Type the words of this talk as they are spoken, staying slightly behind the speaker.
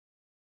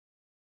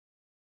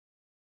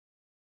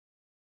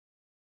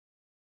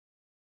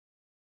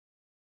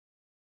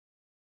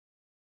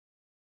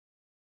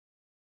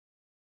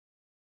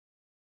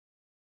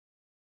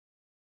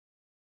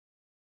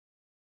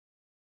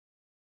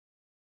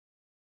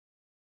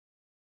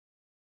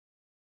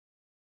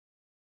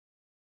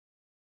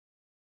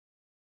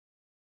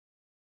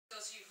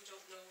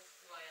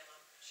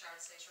Sharon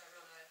Slater. I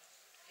run a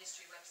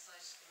history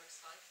website,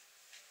 Limerick's Life.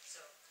 So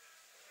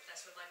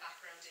that's what my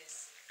background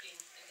is in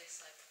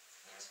this. I'm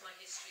into my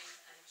history,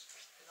 and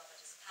I love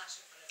it. It's a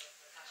passion for Limerick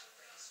and a passion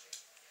for history.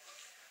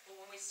 But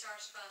when we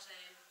start about,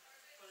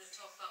 we're going to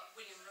talk about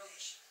William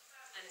Roche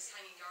and his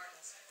hanging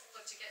gardens.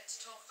 But to get to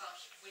talk about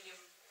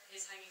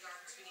his hanging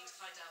gardens, we need to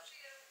find out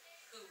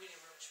who William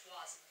Roche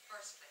was in the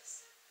first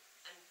place,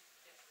 and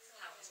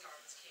how his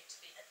gardens came to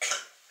be.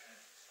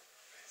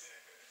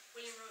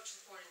 William Roche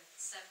was born in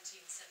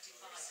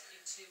 1775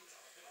 into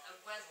a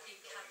wealthy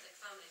Catholic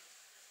family,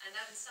 and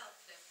that itself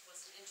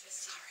was an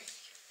interesting.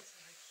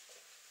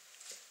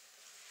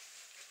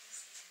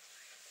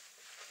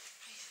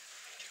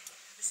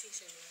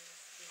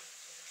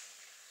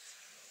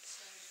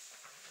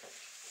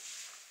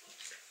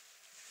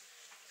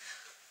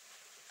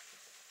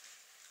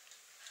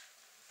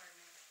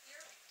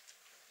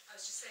 I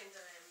was just saying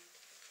that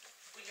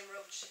William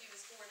Roche, he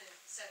was born in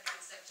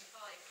 1775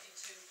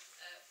 into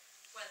a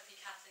wealthy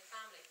Catholic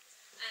family,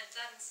 and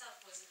that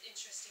itself was an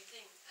interesting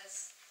thing,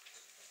 as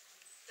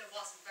there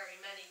wasn't very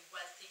many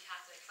wealthy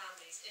Catholic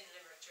families in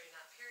Limerick during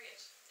that period.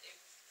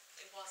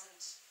 It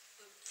wasn't,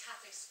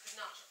 Catholics could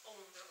not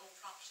own their own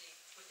property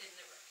within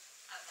Limerick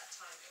at that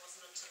time. It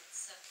wasn't until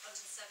 7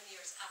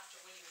 years after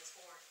William was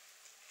born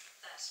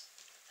that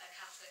a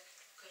Catholic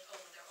could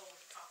own their own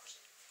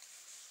property.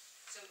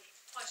 So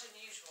quite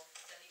unusual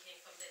that he came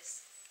from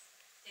this.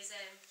 His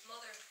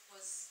mother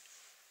was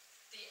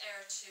the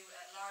heir to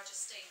large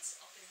estates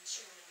up in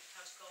Sharon in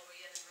County Galway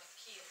and in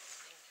Rathkeale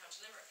in County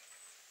Limerick.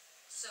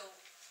 So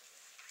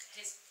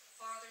his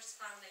father's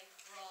family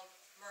were all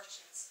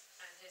merchants,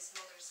 and his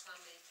mother's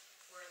family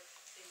were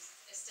these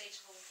estate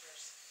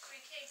holders. So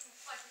he came from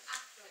quite an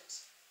affluent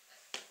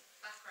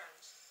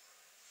background.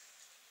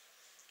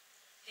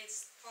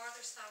 His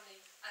father's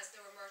family, as they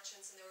were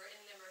merchants and they were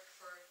in Limerick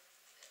for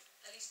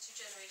at least 2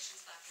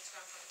 generations back, his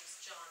grandfather was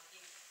John. He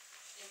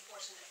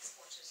imported and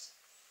exported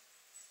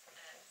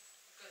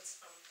goods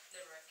from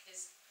Limerick.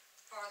 His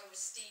father was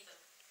Stephen,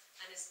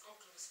 and his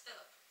uncle was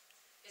Philip.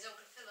 His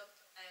uncle Philip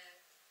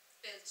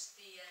built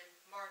the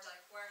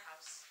Mardyke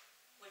warehouse,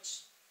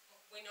 which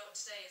we know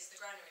today as the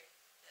granary.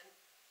 And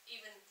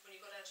even when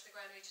you go down to the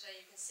granary today,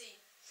 you can see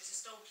there's a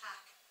stone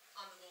plaque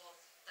on the wall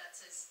that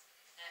says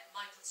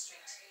Michael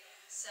Street,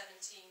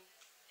 1787,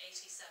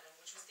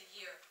 which was the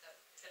year that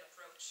Philip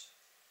Roche,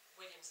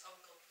 William's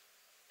uncle,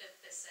 built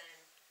this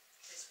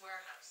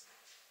warehouse,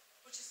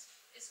 which is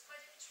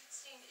quite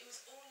interesting. It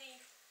was only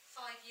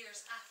 5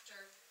 years after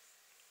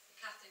the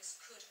Catholics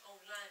could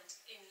own land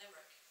in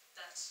Limerick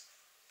that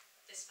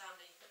this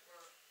family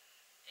were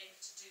able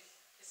to do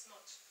this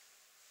much.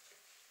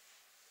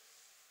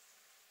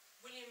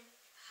 William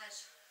had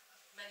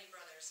many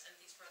brothers, and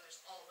these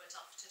brothers all went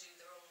off to do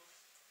their own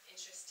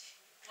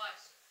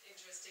quite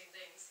interesting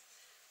things.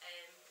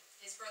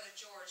 His brother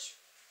George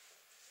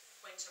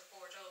went to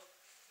Bordeaux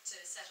to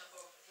set up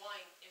a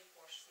wine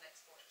importers and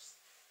exporters.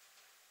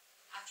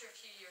 After a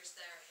few years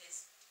there,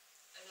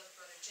 another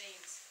brother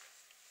James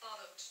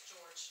followed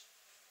George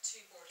to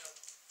Bordeaux.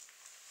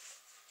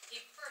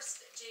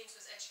 James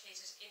was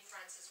educated in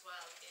France as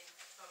well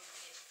from the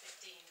age of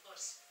 15, but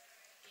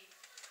he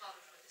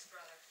followed with his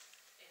brother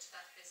into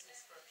that business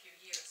for a few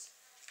years.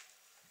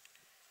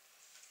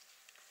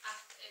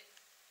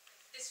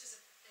 This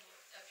was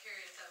a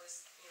period that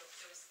was,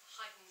 there was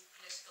heightened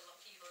political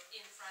upheaval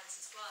in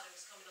France as well. It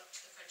was coming up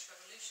to the French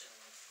Revolution.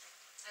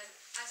 And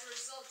as a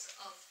result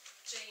of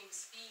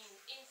James being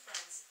in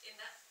France in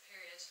that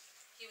period,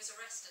 he was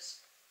arrested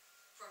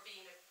for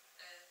being a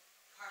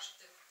part of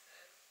the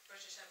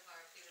British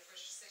Empire, being a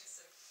British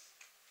citizen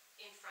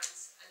in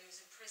France, and he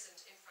was imprisoned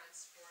in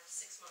France for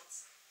 6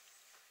 months.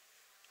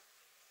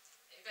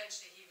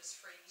 Eventually he was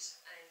freed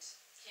and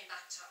came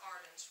back to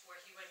Ireland, where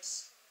he went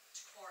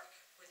to Cork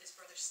with his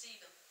brother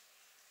Stephen,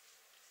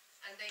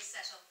 and they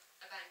set up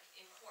a bank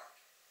in Cork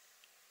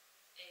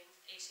in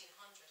 1800.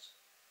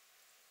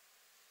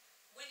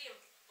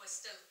 William was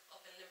still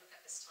up in Limerick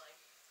at this time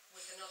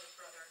with another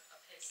brother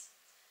of his,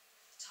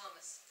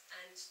 Thomas,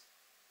 and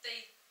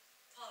they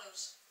followed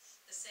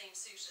the same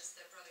suit as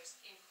their brothers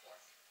in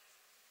Cork.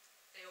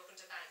 They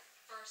opened a bank,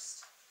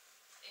 first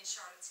in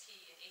Charlotte's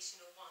Quay in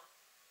 1801,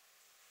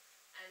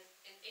 and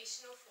in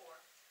 1804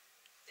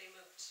 they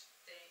moved.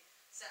 They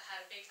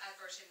had a big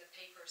advert in the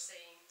paper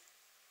saying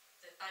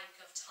the Bank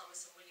of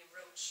Thomas and William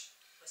Roche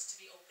was to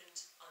be opened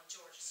on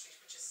George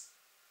Street, which is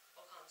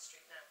O'Connell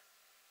Street now.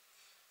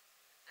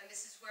 And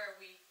this is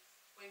where we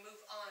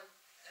move on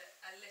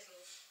a little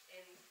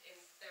in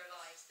their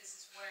lives. This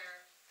is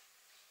where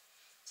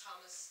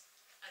Thomas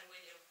and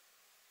William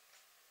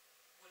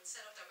would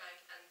set up their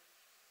bank, and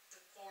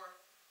for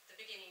the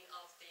beginning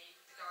of the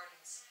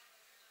gardens.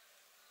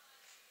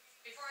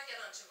 Before I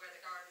get on to where the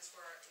gardens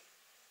were,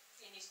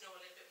 you need to know a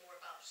little bit more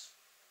about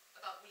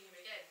William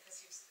again, because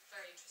he was a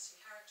very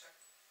interesting character.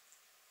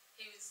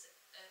 He was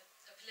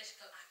a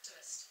political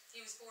activist.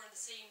 He was born the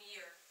same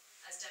year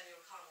as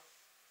Daniel O'Connell,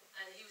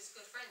 and he was a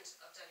good friend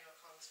of Daniel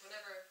O'Connell's.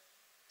 Whenever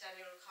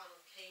Daniel O'Connell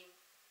came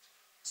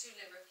to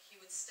Limerick, he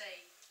would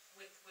stay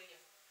with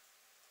William.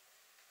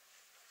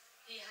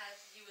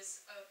 He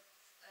was a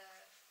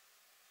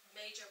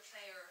major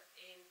player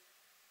in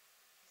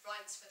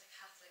rights for the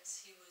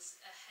Catholics. He was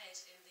a head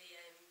in the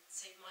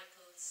St.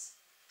 Michael's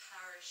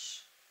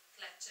parish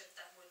collective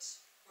that were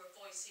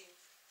voicing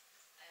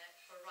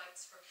for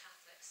rights for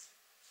Catholics.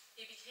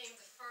 He became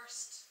the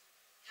first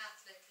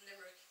Catholic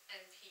Limerick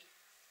MP,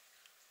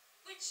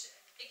 which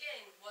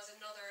again was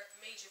another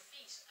major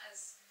feat,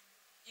 as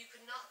you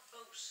could not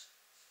vote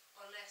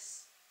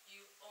unless you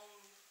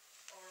owned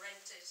or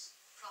rented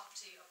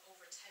property of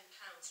over £10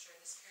 during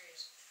this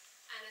period.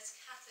 And as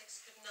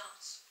Catholics could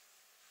not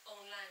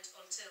own land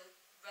until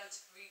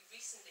relatively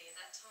recently in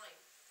that time,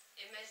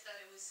 it meant that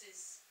it was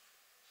his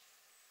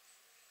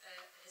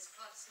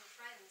Protestant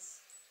friends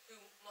who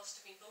must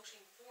have been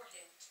voting for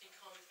him to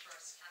become the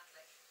first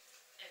Catholic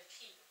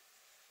MP.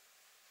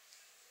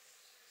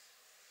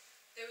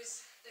 There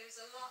was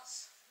a lot.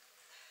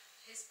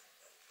 His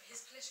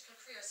political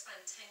career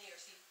spanned 10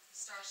 years. He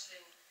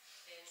started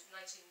in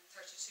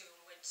 1932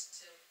 and went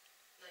to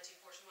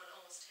 1941,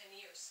 almost 10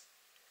 years.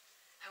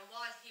 And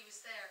while he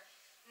was there,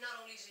 not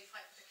only did he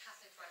fight for the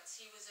Catholic rights,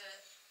 he was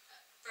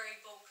very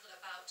vocal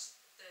about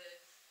the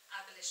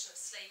abolition of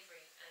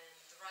slavery and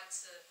the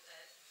rights of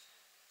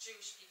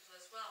Jewish people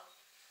as well.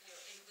 You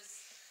know,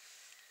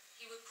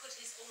 he would put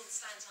his own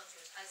slant onto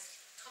it, as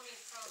coming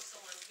from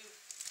someone who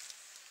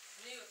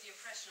knew of the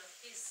oppression of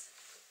his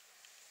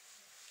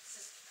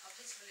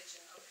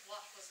religion, of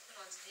what was put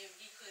onto him.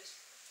 He could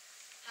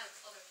help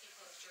other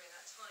people during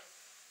that time.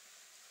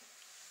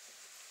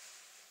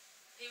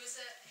 He was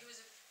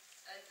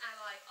an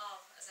ally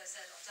of, as I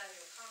said, of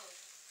Daniel O'Connell,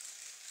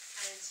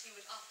 and he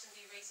would often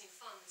be raising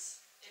funds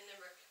in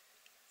Limerick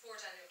for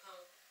Daniel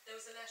O'Connell. There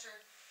was a letter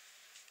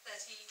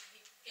that he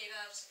gave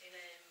out in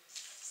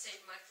St.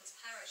 Michael's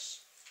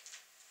Parish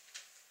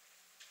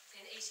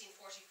in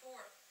 1844,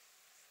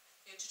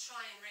 to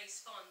try and raise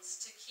funds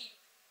to keep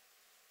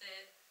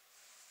the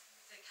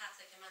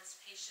Catholic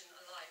emancipation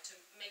alive, to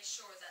make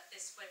sure that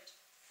this went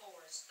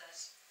forward, that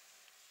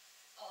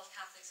all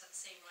Catholics had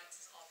the same rights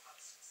as all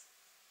Protestants.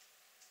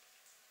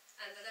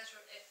 And the letter,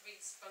 it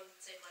reads from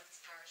St.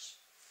 Michael's Parish: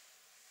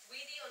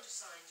 "We, the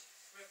undersigned,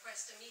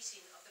 request a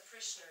meeting of the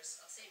parishioners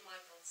of St.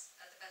 Michael's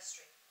at the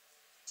vestry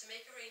to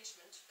make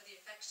arrangement for the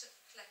effective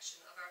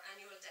collection of our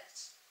annual debt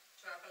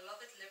to our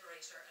beloved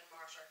liberator and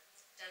martyr,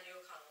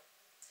 Daniel O'Connell."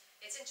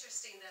 It's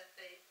interesting that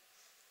they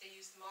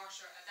used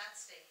martyr at that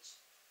stage,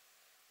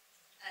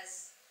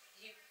 as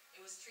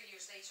it was 3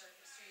 years later, it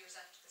was 3 years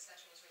after this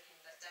letter was written,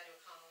 that Daniel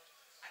O'Connell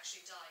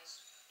actually died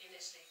in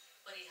Italy,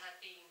 but he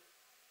had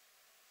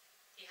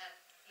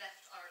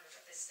left Ireland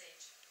at this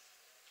stage.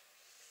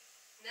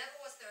 "Never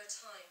was there a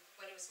time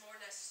when it was more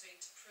necessary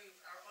to prove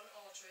our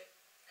unalterable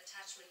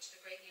attachment to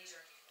the great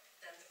leader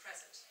than the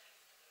present.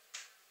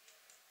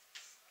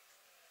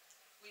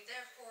 We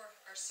therefore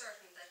are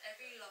certain that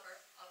every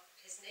lover of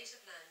his native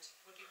land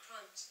would be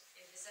prompt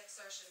in his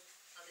exertion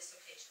on this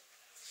occasion."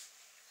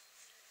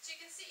 So you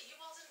can see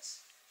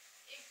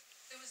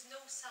there was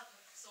no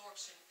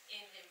self-absorption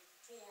in him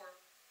for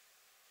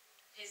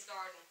his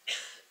garden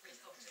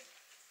recollected.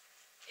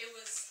 He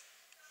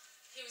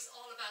was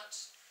all about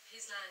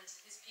his land,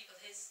 his people,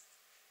 his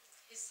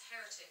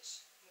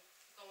heritage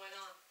going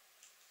on.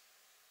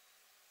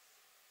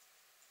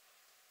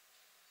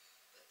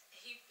 But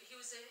he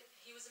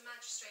was a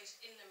magistrate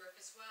in Limerick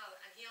as well,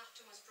 and he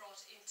often was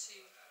brought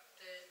into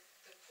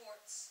the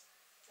courts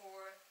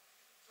for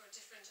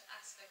different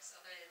aspects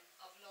of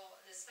law,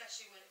 and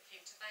especially when it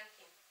came to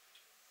banking.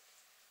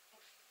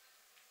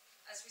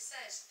 As we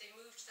said, they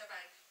moved their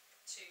bank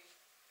to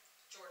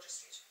Georgia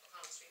Street,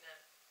 O'Connell Street now.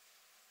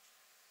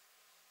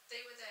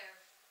 They were there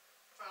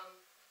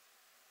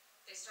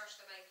they started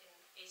the bank in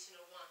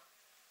 1801,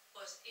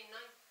 but in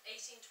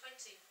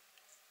 1820,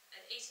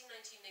 and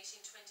 1819 and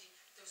 1820,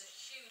 there was a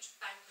huge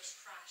bankers'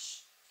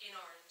 crash in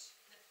Ireland.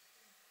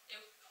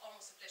 It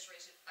almost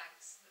obliterated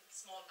banks,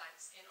 small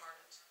banks in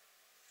Ireland.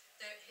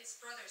 His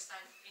brother's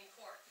bank in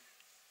Cork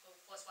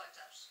was wiped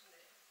out.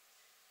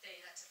 They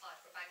had to file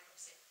for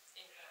bankruptcy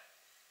in Cork.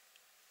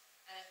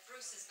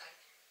 Bruce's bank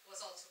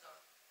was also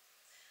gone.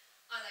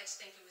 I like to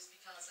think it was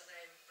because of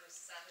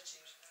Bruce's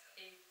attitude.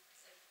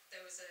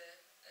 There was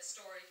a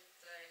story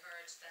that I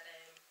heard that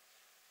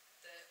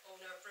the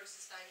owner of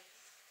Bruce's bank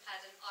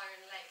had an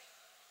iron leg,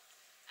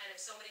 and if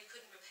somebody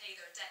couldn't repay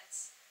their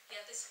debts, he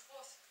had this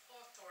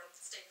hawthorn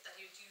stick that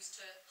he would use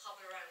to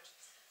hobble around.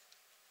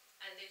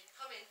 And they'd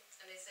come in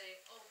and they'd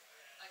say, "Oh,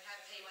 I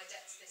can't pay my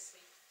debts this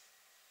week."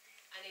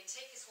 And he'd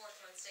take his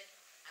hawthorn stick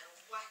and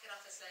whack it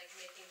off his leg,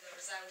 making the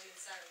resounding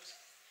sound,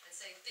 and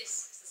say,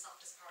 "This is the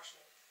softest part of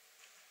me."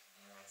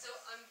 So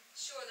I'm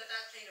sure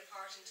that played a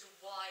part into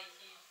why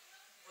he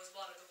was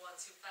one of the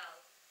ones who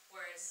fell,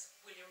 whereas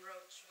William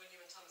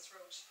and Thomas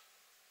Roche,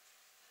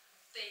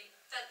 they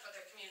felt for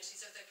their community,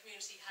 so their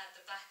community had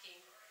the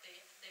backing,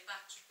 they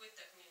backed with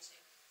their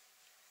community.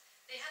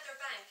 They had their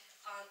bank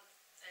on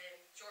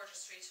Georgia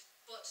Street,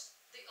 but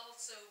they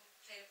also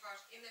played a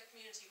part in their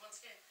community. Once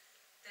again,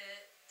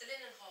 the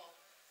linen hall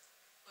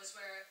was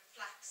where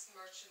flax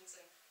merchants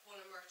and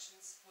woolen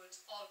merchants would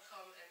all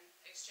come and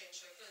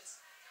exchange their goods.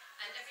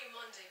 And every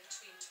Monday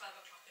between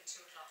 12 o'clock and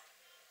 2 o'clock,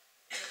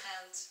 they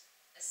held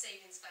a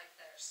savings bank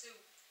there. So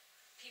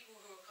people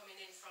who were coming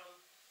in from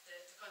the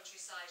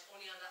countryside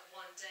only on that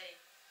one day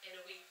in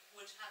a week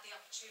would have the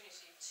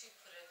opportunity to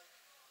put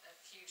a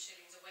few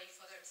shillings away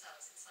for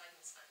themselves inside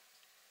this bank,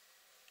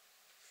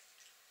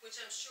 which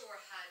I'm sure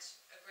had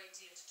a great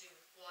deal to do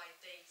with why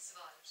they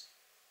survived.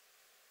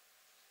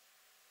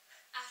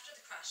 After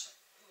the crash,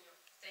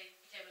 they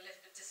became a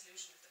little bit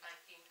disillusioned with the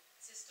banking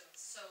system.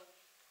 So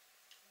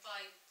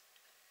by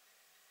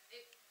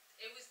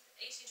it was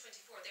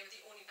 1824, they were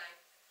the only bank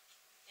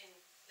in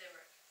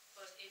Limerick.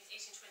 But in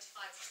 1825,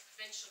 the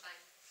provincial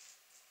bank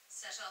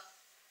set up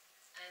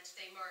and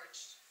they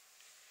merged.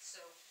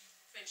 So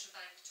the provincial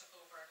bank took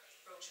over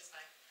Roche's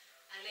bank.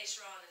 And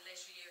later on, in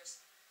later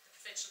years, the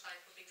provincial bank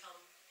would become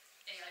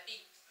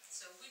AIB.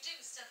 So we do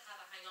still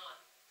have a hang-on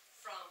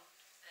from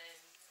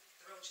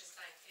the Roche's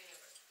bank in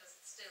Limerick, because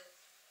it's still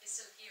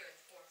here in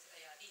the forms of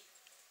AIB.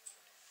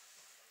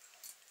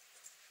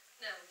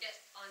 Now we get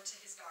on to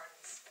his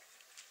gardens.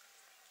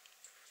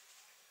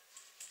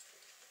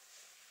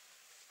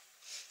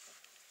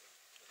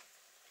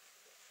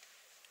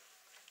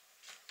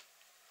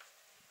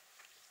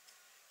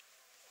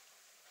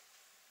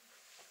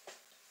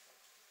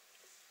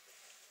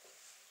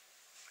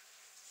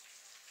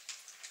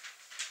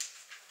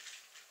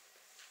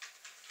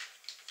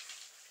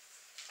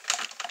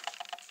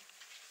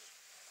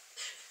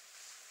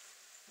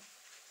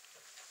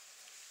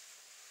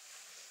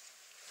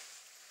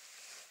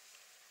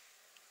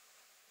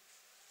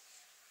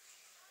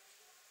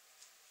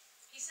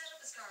 He set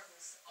up his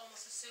gardens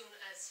almost as soon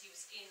as he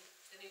was in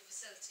the new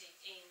facility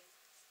in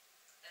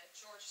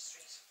George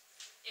Street.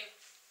 It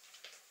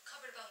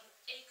covered about an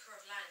acre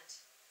of land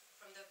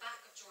from the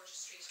back of George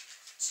Street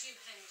to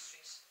Henry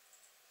Street.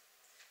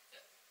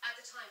 At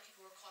the time,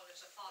 people were calling it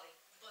a folly,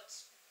 but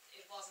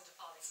it wasn't a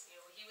folly.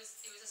 He was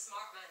a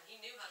smart man. He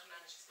knew how to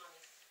manage his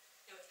money.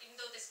 Even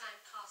though this bank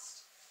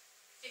cost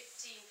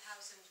 £15,000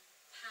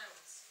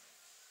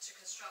 to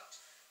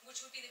construct,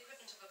 which would be the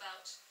equivalent of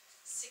about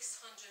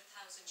 €600,000.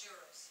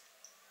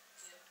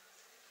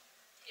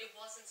 It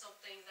wasn't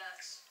something that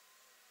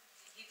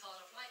he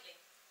thought of lightly.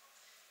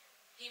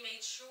 He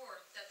made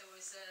sure that there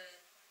was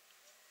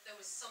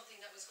something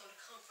that was going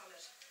to come from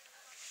it,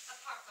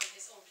 apart from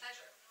his own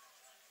pleasure.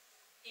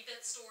 He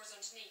built stores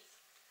underneath,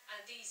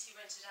 and these he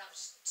rented out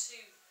to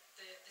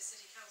the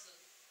city council.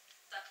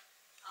 That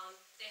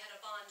they had a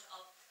bond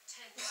of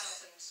 £10,000.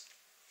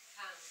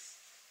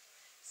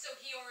 So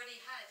he already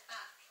had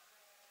back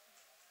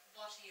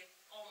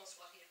almost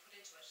what he had put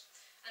into it,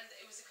 and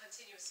it was a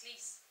continuous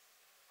lease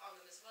on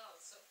them as well.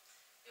 So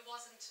it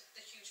wasn't the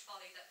huge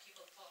folly that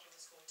people thought it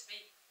was going to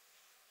be.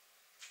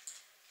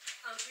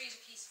 I'll read a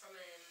piece from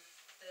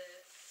the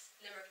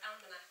Limerick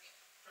Almanac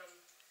from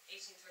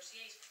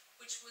 1838,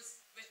 which was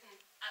written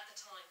at the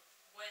time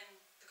when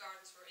the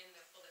gardens were in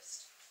their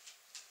fullest.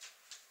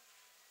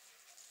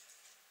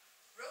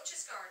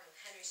 Roche's Garden,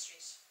 Henry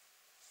Street.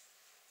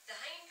 The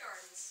hanging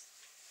gardens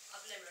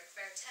of Limerick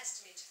bear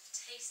testimony to the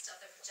taste of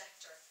their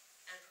projector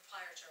and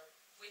proprietor,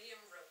 William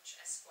Roche,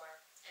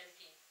 Esquire,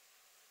 MP,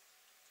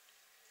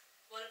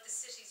 one of the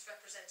city's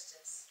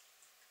representatives.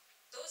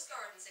 Those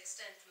gardens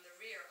extend from the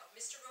rear of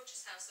Mr.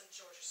 Roche's house on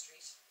George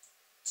Street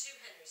to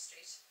Henry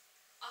Street,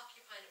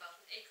 occupying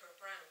about an acre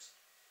of ground.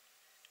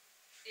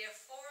 They are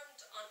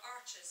formed on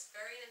arches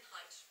varying in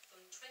height from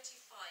 25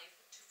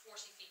 to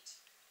 40 feet.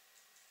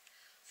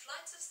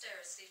 Flights of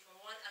stairs lead from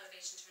one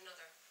elevation to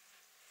another.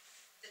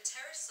 The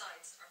terrace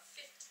sides are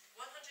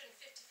 150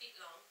 feet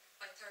long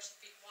by 30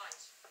 feet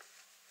wide.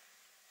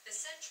 The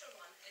central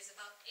one is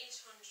about 180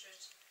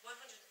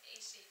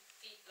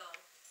 feet long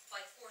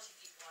by 40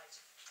 feet wide.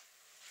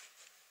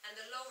 And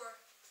the lower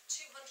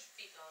 200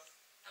 feet long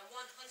and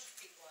 100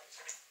 feet wide.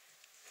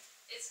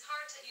 It's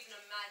hard to even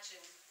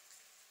imagine,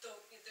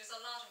 though there's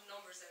a lot of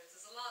numbers there,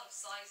 there's a lot of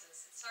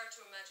sizes. It's hard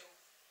to imagine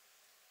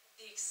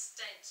the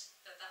extent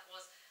that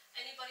was.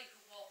 Anybody who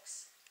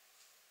walks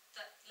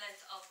that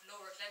length of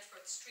Lower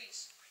Glentworth Street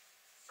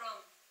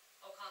from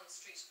O'Connell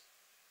Street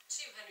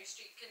to Henry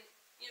Street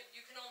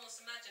you can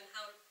almost imagine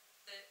how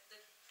the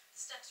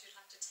steps you'd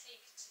have to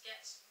take to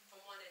get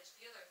from one end to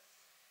the other.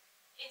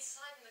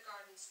 Inside in the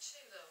gardens too,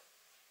 though,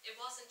 it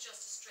wasn't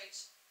just a straight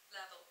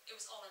level, it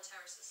was all on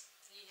terraces.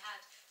 He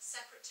had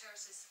separate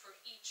terraces for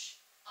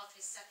each of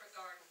his separate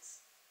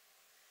gardens.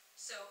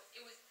 So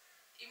it was,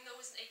 even though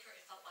it was an acre,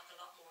 it felt like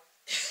a lot more.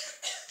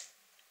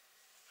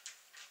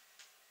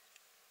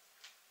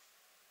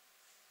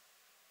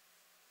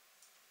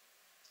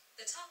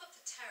 The top of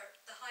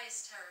the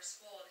highest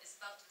terrace wall is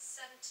about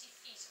 70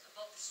 feet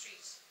above the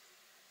street,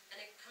 and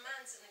it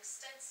commands an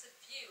extensive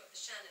view of the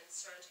Shannon and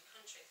surrounding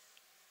country.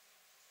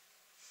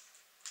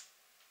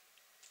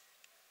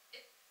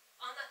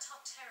 On that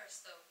top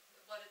terrace, though,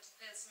 what it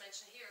fails to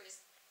mention here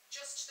is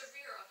just to the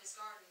rear of his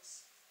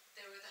gardens,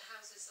 there were the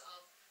houses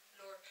of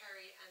Lord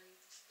Perry and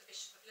the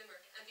Bishop of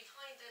Limerick, and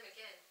behind them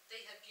again,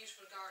 they had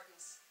beautiful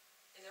gardens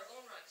in their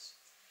own right.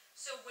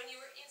 So when you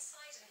were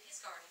inside in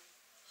his garden,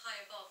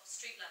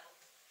 street level.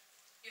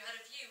 You had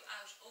a view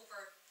out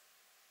over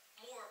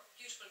more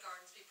beautiful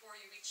gardens before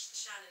you reached the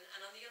Shannon,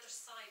 and on the other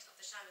side of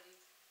the Shannon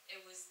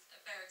it was a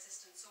bare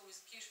existence, so it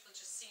was beautiful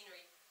just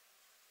scenery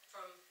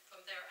from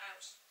there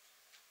out.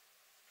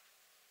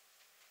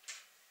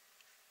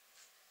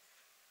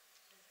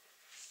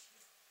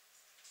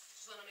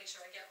 Just want to make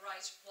sure I get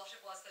right what it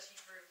was that he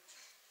grew.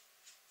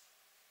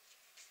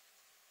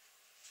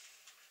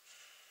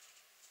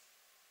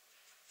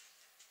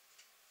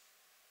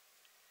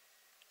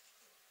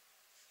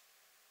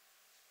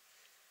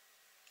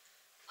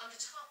 On the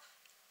top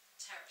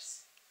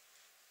terrace,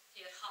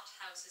 he had hot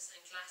houses and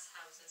glass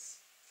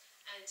houses,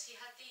 and he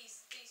had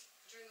these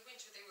during the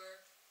winter they were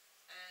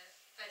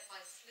fed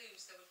by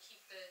flues that would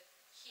keep the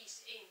heat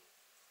in.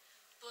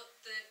 But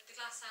the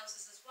glass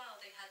houses as well,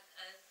 they had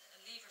a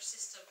lever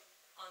system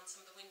on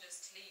some of the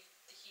windows to leave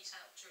the heat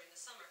out during the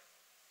summer.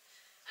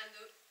 And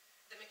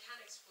the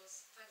mechanics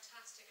was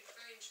fantastic and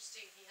very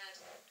interesting. He had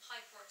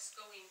pipeworks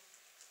going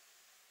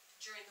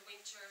during the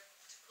winter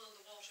to pull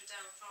the water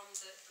down from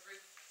the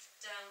roof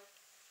down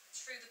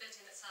through the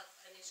building itself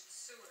and into the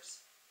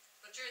sewers.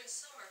 But during the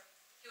summer,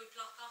 he would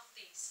block off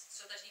these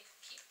so that he could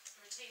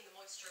retain the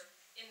moisture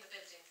in the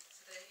building,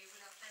 so that he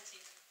would have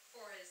plenty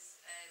for his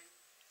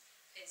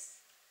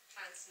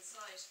plants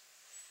inside.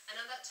 And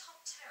on that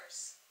top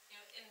terrace,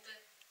 in the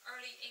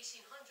early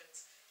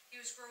 1800s, he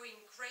was growing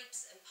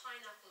grapes and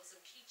pineapples and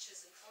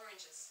peaches and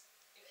oranges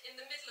in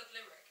the middle of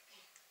Limerick.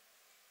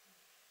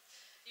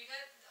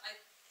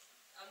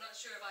 I'm not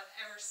sure if I've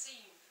ever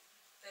seen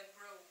them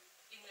grow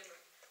in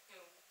Limerick.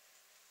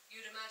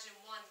 You'd imagine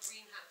one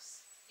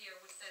greenhouse here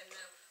with them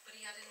now, but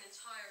he had an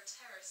entire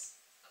terrace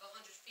of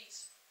 100 feet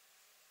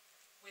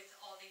with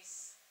all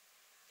these,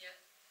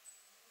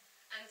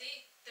 And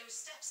there were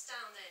steps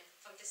down then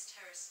from this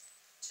terrace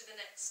to the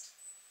next.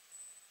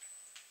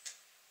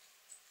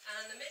 And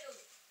in the middle,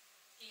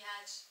 he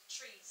had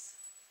trees.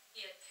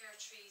 He had pear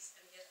trees,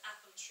 and he had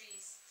apple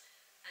trees,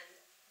 and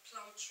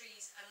plum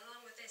trees, and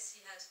along with this,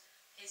 he had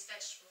his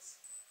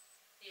vegetables.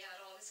 He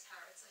had all his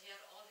carrots, he had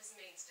all his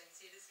mainstays,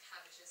 he had his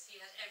cabbages, he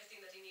had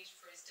everything that he needed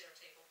for his dinner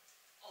table,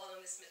 all on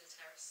this middle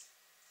terrace.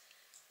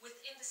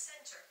 Within the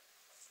centre,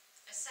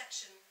 a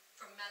section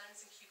for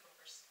melons and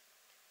cucumbers.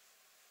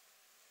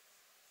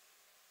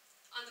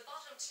 On the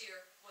bottom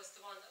tier was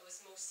the one that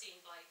was most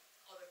seen by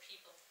other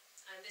people,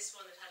 and this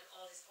one, it had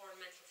all his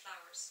ornamental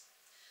flowers.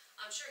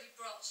 I'm sure he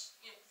brought,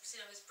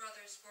 his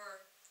brothers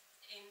were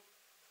in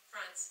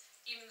France,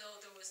 even though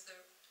there was the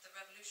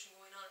revolution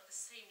going on at the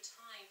same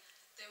time.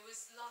 There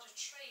was a lot of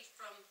trade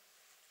from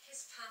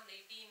his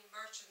family being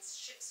merchants,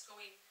 ships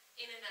going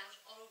in and out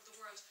all over the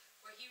world,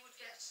 where he would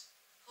get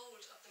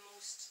hold of the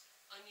most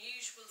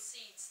unusual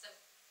seeds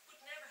that would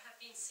never have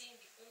been seen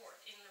before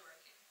in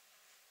Limerick.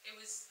 It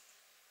was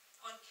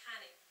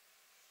uncanny.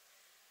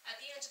 At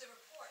the end of the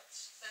report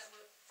that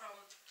was from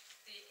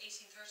the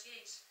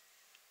 1838,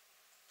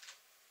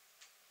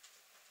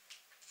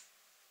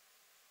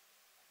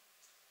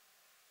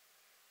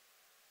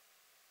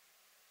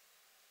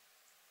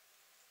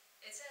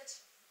 it said,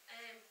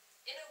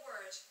 in a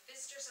word,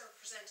 visitors are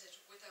presented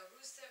with a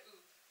ruse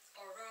ou,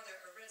 or rather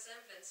a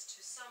resemblance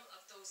to some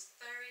of those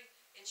fairy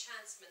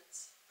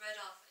enchantments read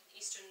off in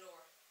Eastern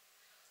lore,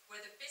 where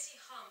the busy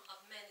hum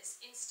of men is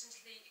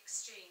instantly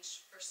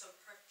exchanged for some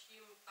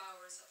perfumed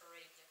bowers of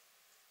Arabia.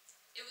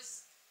 It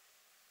was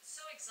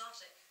so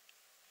exotic,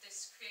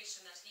 this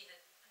creation that he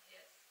had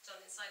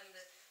done inside in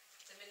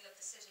the middle of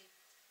the city.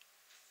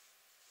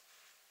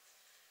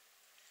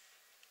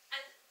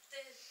 And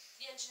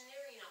the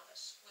engineering of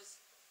it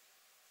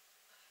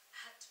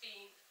had to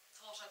be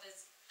thought of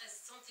as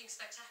something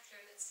spectacular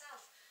in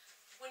itself.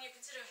 When you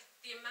consider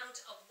the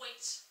amount of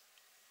weight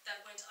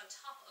that went on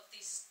top of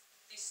these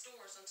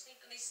stores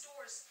underneath, and these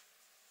stores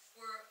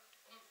were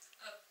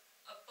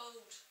a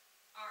bowed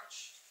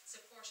arch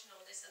supporting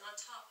all this, and on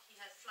top he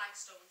had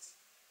flagstones,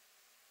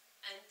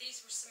 and these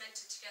were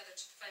cemented together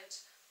to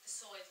prevent the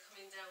soil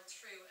coming down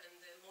through and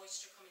the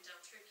moisture coming down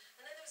through.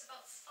 And then there was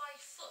about 5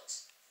 foot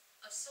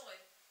of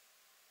soil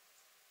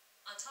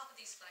on top of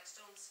these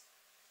flagstones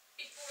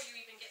before you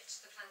even get to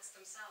the plants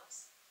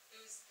themselves.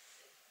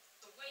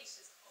 The weight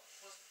was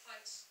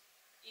quite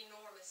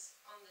enormous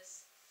on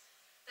this.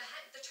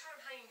 The term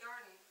hanging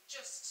garden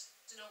just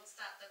denotes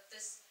that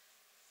this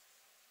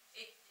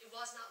it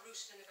was not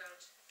rooted in the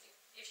ground.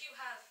 If you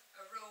have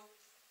a row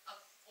of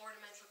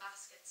ornamental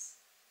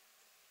baskets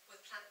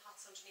with plant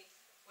pots underneath,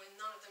 when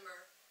none of them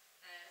are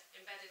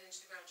embedded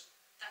into the ground,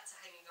 that's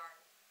a hanging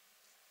garden.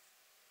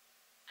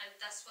 And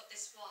that's what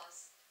this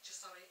was,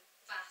 just on a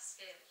vast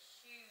scale, a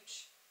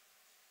huge,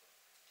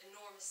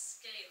 enormous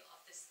scale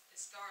of this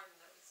garden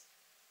that was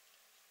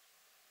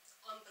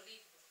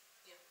unbelievable.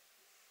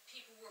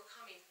 People were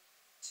coming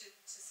to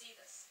see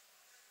this.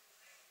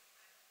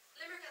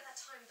 Limerick at that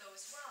time, though,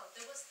 as well,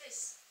 there was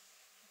this,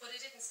 but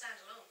it didn't stand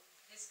alone.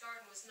 His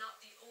garden was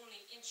not the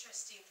only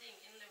interesting thing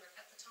in Limerick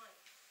at the time.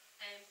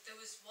 There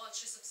was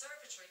Walsh's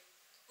Observatory,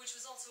 which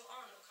was also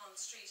on O'Connell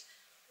Street,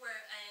 where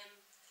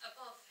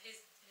above his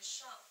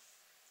shop,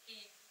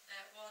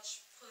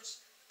 Walsh put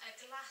a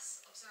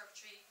glass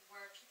observatory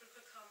where people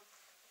could come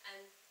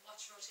and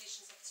watch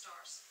rotations of the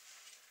stars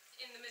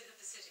in the middle of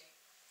the city.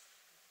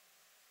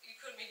 You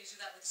couldn't really do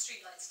that with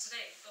streetlights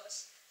today, but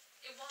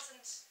it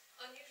wasn't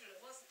unusual.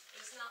 It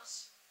was not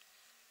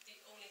the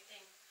only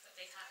thing that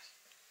they had.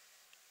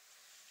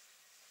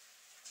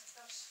 That's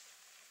that.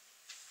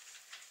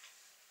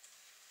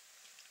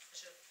 I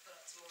should have put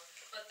out some more.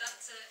 But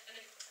that's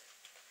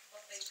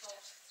what they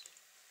thought.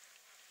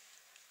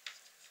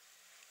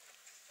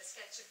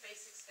 A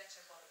basic sketch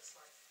of what it was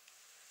like.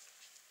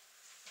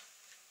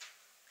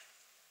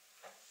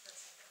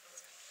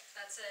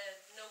 That's a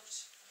note,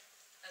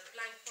 a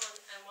blank one,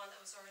 and one that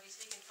was already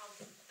taken from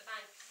the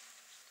bank.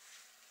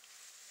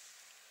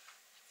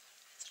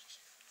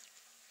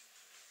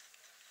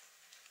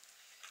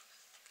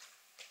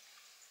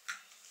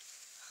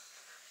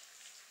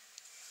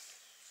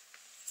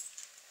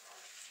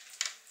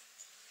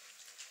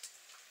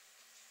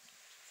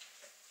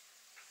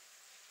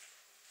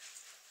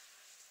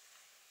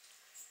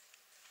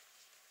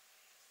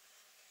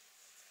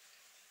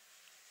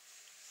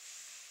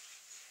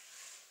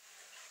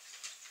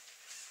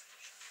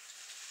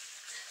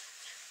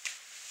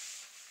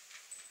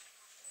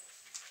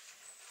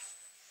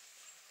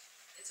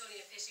 It's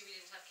only a pity we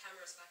didn't have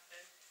cameras back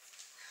then.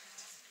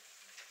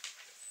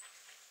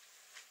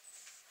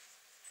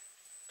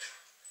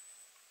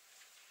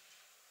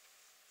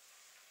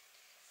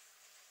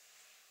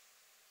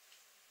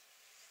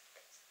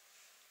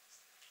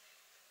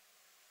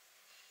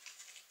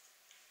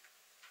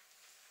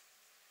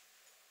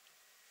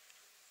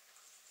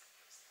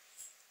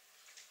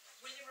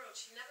 William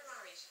Roche, he never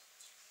married,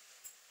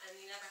 and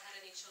he never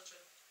had any children.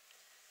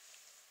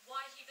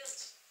 Why he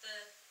built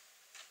the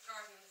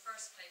garden in the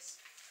first place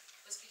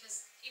was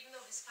because even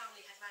though his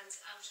family had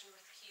lands out in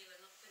Rathkeil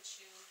and up in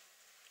Shoon,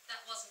 that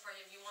wasn't for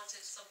him. He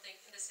wanted something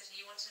in the city.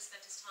 He wanted to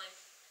spend his time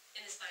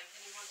in his bank,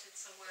 and he wanted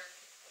somewhere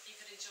he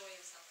could enjoy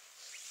himself.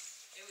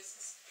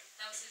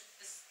 That was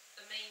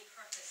the main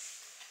purpose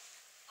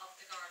of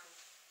the garden,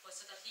 was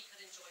so that he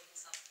could enjoy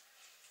himself.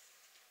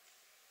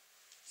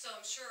 So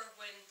I'm sure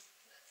when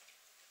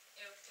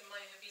it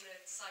might have been a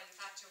deciding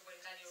factor when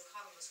Daniel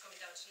O'Connell was coming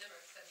down to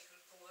Limerick that he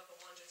could go up and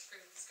wander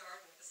through his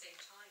garden at the same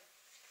time.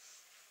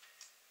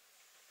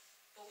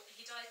 But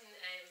he died in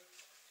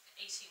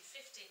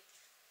 1850,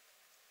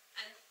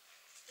 and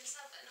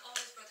himself and all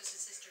his brothers and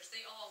sisters,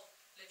 they all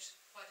lived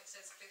quite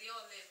extensively. They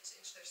all lived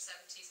into their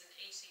 70s and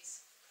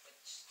 80s,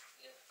 which,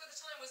 you know, for the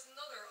time was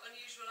another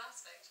unusual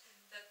aspect,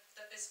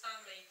 that this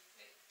family,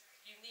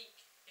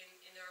 unique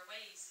in their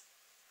ways,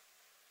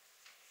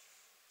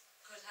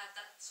 could have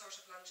that sort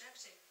of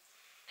longevity.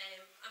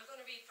 I'm going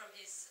to read from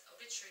his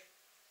obituary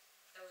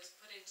that was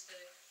put into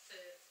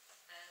the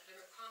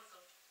Limerick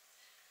Chronicle.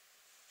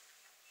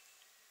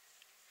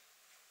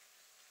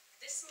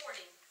 This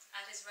morning,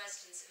 at his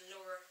residence in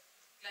Lower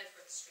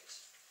Glenford Street.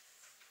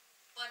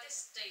 By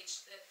this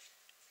stage,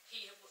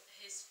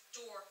 his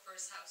door for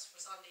his house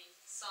was on the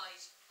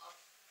side of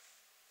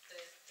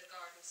the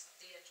gardens of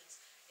the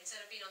entrance.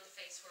 Instead of being on the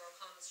face where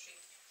O'Connell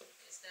Street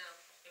is now,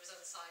 it was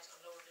on the side on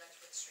Lower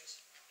Glenford Street.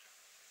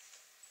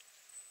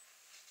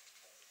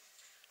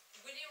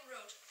 William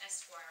Roche,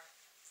 Esquire,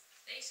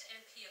 late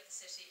MP of the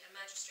city and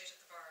magistrate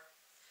of the borough,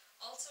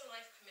 also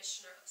Life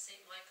Commissioner of St.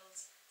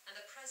 Michael's and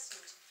the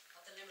President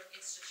of the Limerick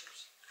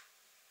Institute.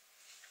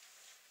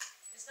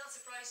 It's not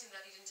surprising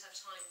that he didn't have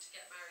time to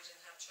get married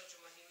and have children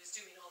when he was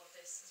doing all of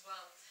this as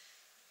well.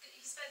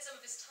 He spent some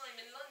of his time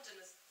in London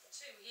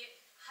too. He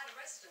had a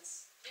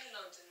residence in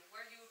London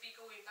where he would be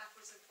going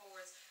backwards and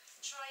forwards,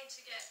 trying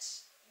to get,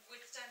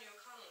 with Daniel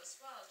O'Connell as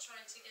well,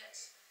 trying to get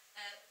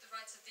the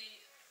rights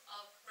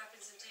of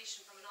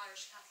representation from an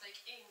Irish Catholic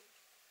in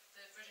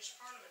the British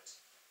Parliament.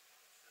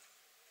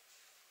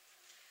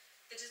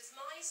 The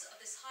demise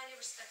of this highly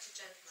respected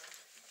gentleman,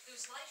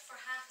 whose life for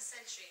half a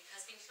century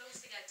has been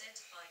closely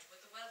identified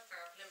with the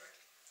welfare of Limerick,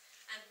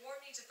 and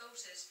warmly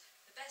devoted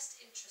the best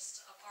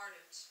interests of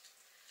Ireland,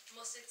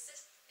 must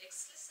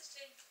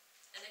explicitly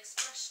an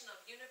expression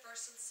of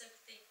universal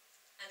sympathy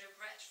and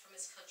regret from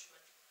his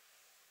countrymen.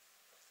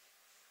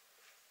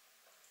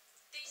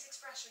 These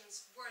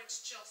expressions weren't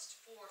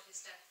just for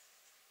his death.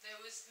 There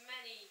was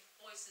many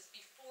voices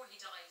before he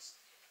died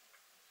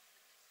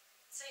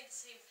saying the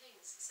same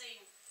things,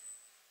 saying,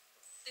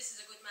 this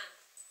is a good man.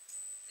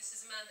 This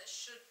is a man that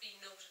should be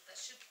noted, that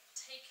should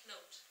take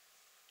note.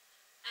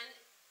 And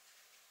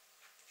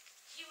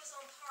he was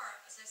on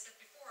par, as I said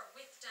before,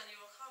 with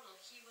Daniel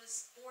O'Connell. He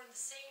was born the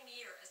same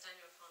year as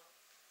Daniel O'Connell.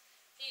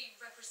 He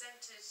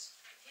represented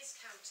his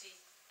county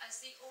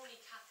as the only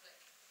Catholic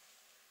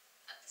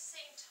at the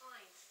same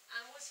time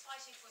and was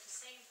fighting for the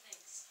same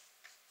things.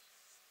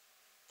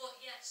 But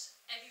yet,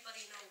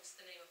 everybody knows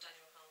the name of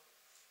Daniel O'Connell.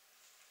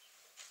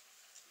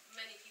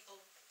 Many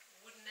people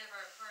would never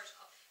have heard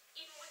of,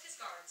 even with his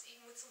gardens,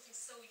 even with something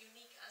so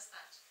unique as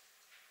that,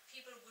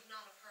 people would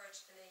not have heard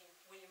the name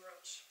William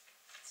Roche.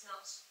 It's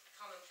not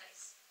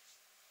commonplace.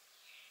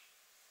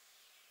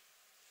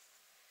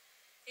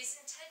 His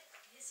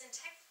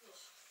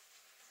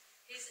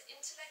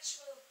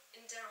intellectual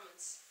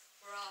endowments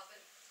were of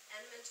an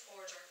eminent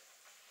order,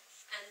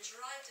 and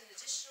derived an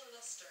additional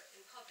lustre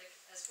in public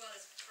as well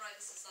as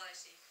private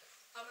society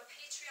from a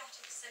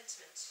patriotic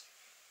sentiment,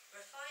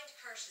 refined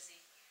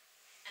courtesy,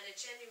 and a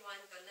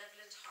genuine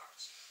benevolent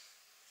heart.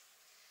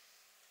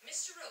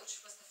 Mr.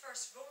 Roche was the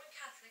first Roman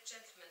Catholic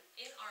gentleman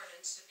in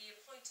Ireland to be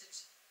appointed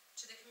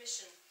to the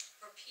Commission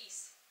for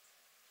Peace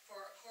for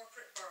a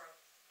corporate borough,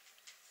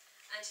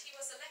 and he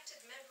was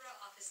elected member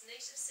of his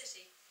native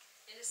city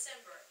in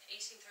December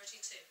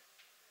 1832,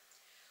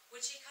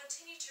 which he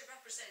continued to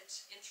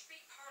represent in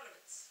 3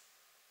 parliaments.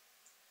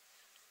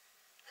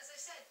 As I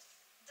said,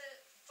 the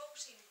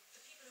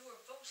people who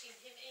were voting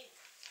him in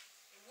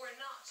were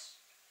not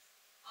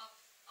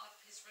of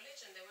his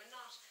religion, they were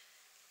not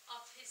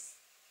of his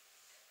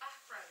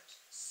background.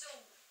 So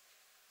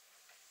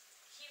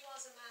he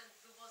was a man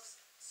who was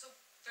so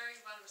very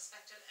well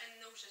respected and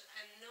noted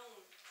and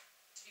known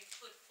to be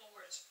put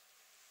forward.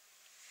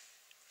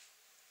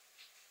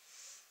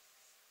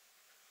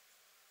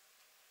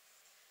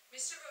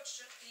 Mr.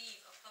 Roche took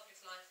leave of public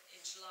life in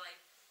July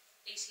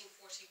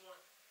 1841.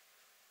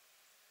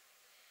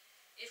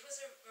 It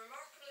was a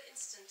remarkable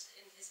instant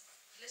in his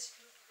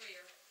political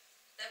career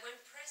that when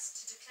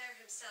pressed to declare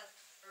himself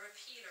a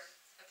repealer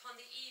upon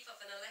the eve of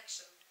an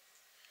election,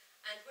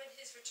 and when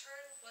his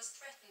return was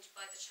threatened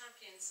by the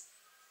champions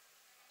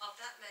of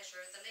that measure,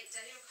 the late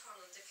Denny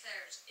O'Connell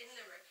declared in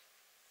Limerick,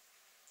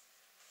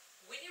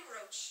 William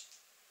Roche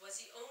was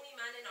the only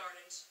man in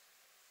Ireland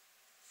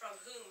from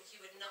whom he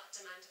would not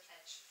demand a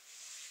pledge.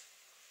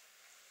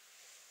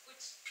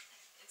 Which,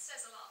 it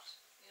says a lot,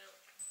 you know.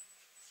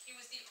 He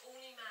was the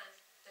only man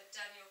that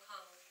Danny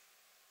O'Connell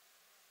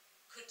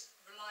could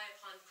rely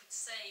upon, could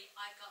say,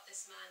 I've got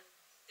this man,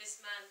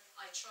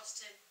 I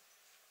trust him,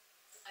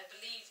 I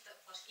believe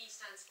that what he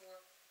stands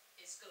for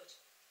is good.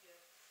 You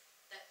know,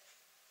 that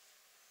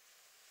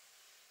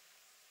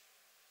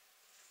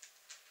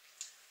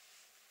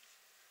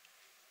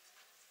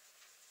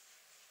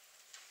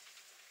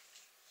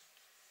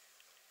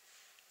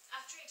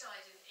after he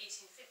died in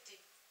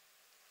 1850,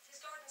 his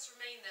gardens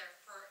remained there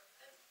for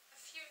a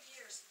few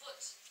years,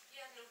 but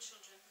he had no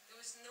children. There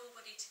was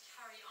nobody to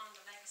carry on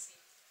the legacy.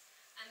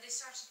 And they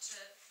started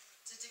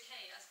to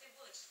decay, as they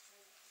would,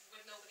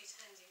 with nobody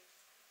tending.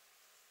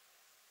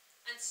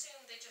 And soon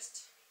they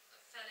just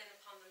fell in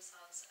upon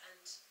themselves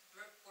and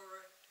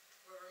were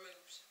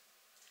removed.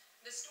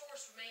 The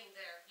stores remained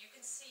there. You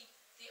can see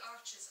the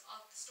arches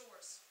of the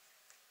stores.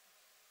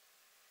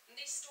 And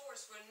these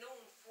stores were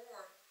known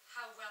for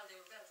how well they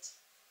were built.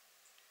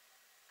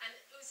 And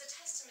it was a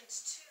testament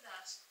to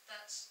that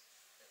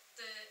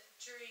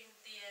during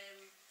the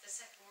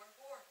Second World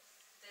War,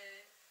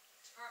 the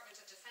Department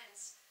of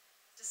Defence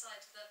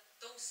decided that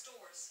those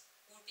stores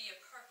would be a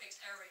perfect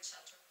air raid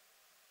shelter.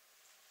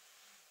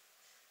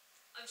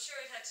 I'm sure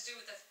it had to do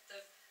with the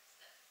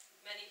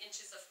many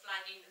inches of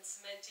flagging and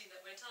cementing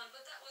that went on,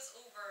 but that was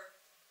over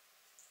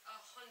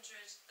about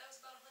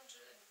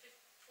 140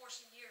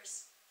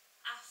 years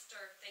after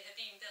they had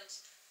been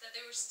built, that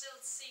they were still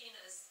seen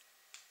as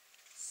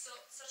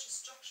such a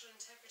structural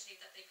integrity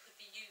that they could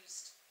be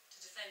used to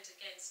defend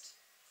against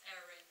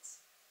air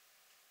raids.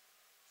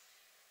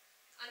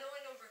 I know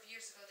a number of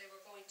years ago they were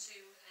going to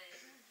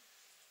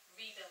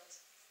rebuild,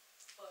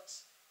 but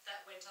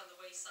that went on the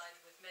wayside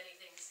with many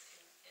things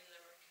in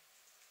Limerick.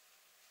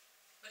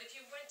 But if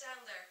you went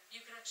down there,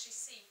 you can actually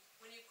see,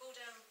 when you go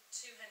down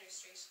to Henry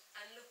Street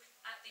and look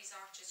at these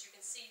arches, you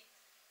can see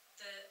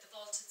the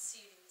vaulted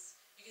ceilings.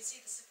 You can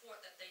see the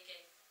support that they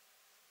gave.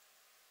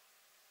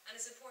 And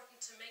it's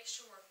important to make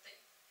sure that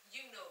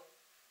you know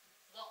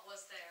what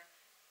was there.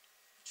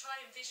 Try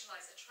and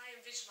visualize it. Try and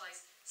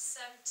visualize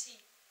 70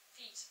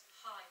 feet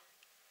high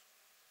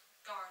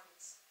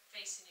gardens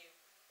facing you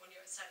when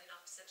you're standing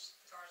opposite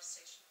the guard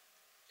station.